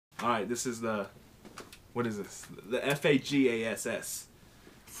Alright, this is the... What is this? The FAGASS.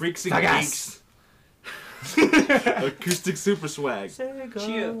 Freaks and Geeks. Acoustic Super Swag.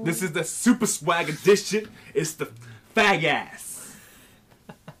 This is the Super Swag edition. It's the fag ass.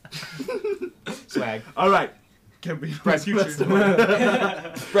 Swag. Alright. Can be Bright future.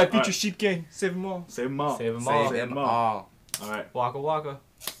 Bright future sheep gang. Save them all. Save them all. Save them all. Save them all. Alright. Waka waka.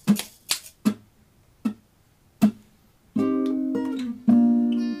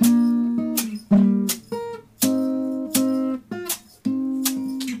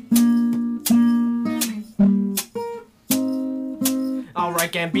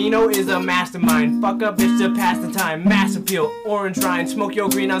 Alright, Gambino is a mastermind. Fuck a bitch to pass the time. Mass appeal, orange rind. Smoke your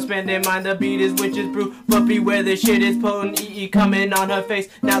green, I'm spending mine. The beat is witch's brew, but beware this shit is potent. EE coming on her face.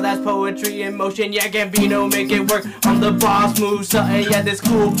 Now that's poetry in motion. Yeah, Gambino, make it work. I'm the boss, move something. Yeah, this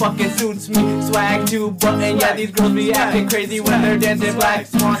cool fucking suits me. Swag to button. Yeah, these girls be acting crazy when they're dancing Black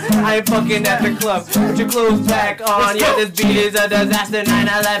Swan. I ain't fucking at the club. Put your clothes back on. Yeah, this beat is a disaster.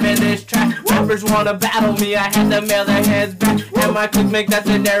 9/11, this track. Rappers wanna battle me. I had to mail their heads back. And my click make that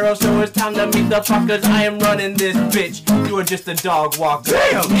dinero, so it's time to meet the fuckers. I am running this bitch. You are just a dog walker.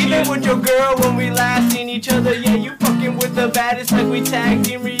 Damn! Even with your girl when we last seen each other, yeah, you fucking with the baddest like we tagged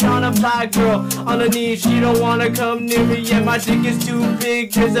team Rihanna, fly girl. On her knees, she don't wanna come near me. Yeah, my dick is too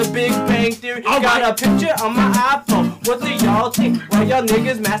big. There's a Big Bang Theory. Got a picture on my iPhone. What do y'all think? Why y'all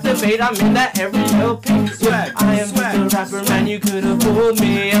niggas masturbate? I'm in that every LP. Swag. I am just a rapper, man. You could've fooled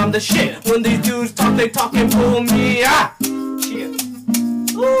me. I'm the shit. When these dudes talk, they talk and fool me. Ah! Cheers.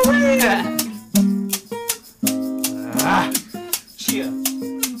 Ooh, yeah. Ah, cheer.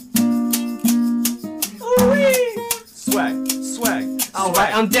 Ooh, swag, swag.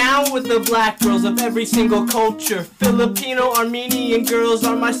 Alright, I'm down with the black girls of every single culture. Filipino, Armenian girls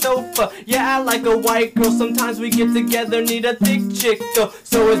are my sofa. Yeah, I like a white girl. Sometimes we get together, need a thick chick though.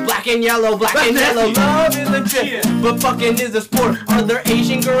 So it's black and yellow, black and yellow. Love is a trip, but fucking is a sport. Are there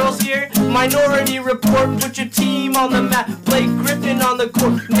Asian girls here? Minority Report, put your team on the map. Blake Griffin on the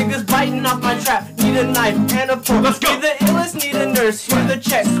court. Niggas biting off my trap. Need a knife and a fork. Let's go. Need the illest, need a nurse. Here's the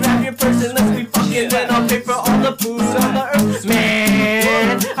check. Grab your purse and let's be fucking. Then I'll pay for all the food on the earth.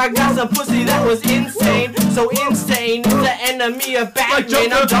 Man, I got some pussy that was insane. So insane, it's the enemy of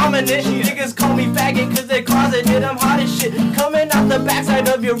Batman. I'm dominant. Niggas call me faggot cause they closeted. I'm hot as shit. Coming out the backside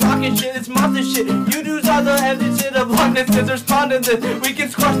of your rocket shit. It's monster shit. You dudes are the evidence of Long Distance. Respond to this. We can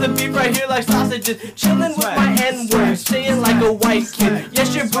squash the beef right here like sausages. Chillin' with my N-word. Saying like a white kid.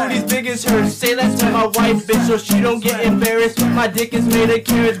 Yes, your booty's big as hers. Say that to my white bitch so she don't get embarrassed. My dick is made of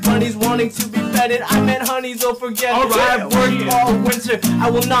carrots. Bunnies wanting to be petted. I meant honeys, don't forget. I've worked all winter. I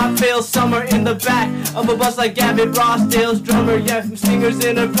will not fail summer in the back of a bus like Gavin Rossdale's drummer. Yeah, singers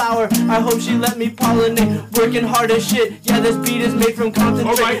in a flower. I hope she let me pollinate. Working hard as shit. Yeah, this beat is made from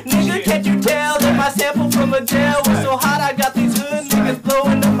concentrate. Nigga, can't you tell that my sample from Adele was so hot? I got these hood niggas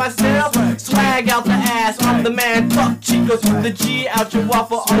blowing up my cell. Swag out the ass. I'm the man. Fuck Chicos with the G out your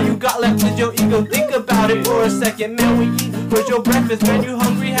waffle. All you got left is your ego. Think about it for a second, man. We eat. Where's your breakfast? Man, you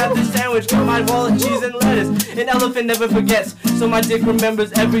hungry? Have this sandwich. Got my wallet, cheese, and lettuce. An elephant never forgets, so my dick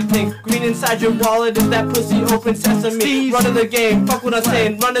remembers everything. Green inside your wallet is that pussy open sesame. Run of the game, fuck what I'm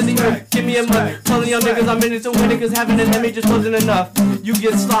saying. Run of the earth, give me a month. Telling y'all niggas I'm in it to win it, cause having an enemy just wasn't enough. You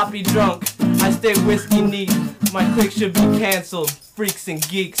get sloppy drunk, I stay whiskey neat. My clique should be cancelled. Freaks and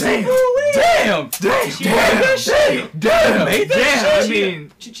Geeks. Damn! Damn! Damn! Damn! Damn! I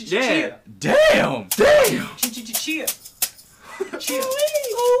mean, yeah. Damn! Damn! Cheer! Cheer!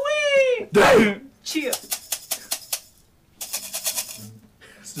 Damn! Cheer!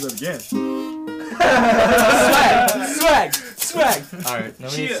 Let's do that again. Swag! Swag! Alright, now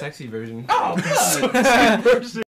we need a sexy version. Oh, God!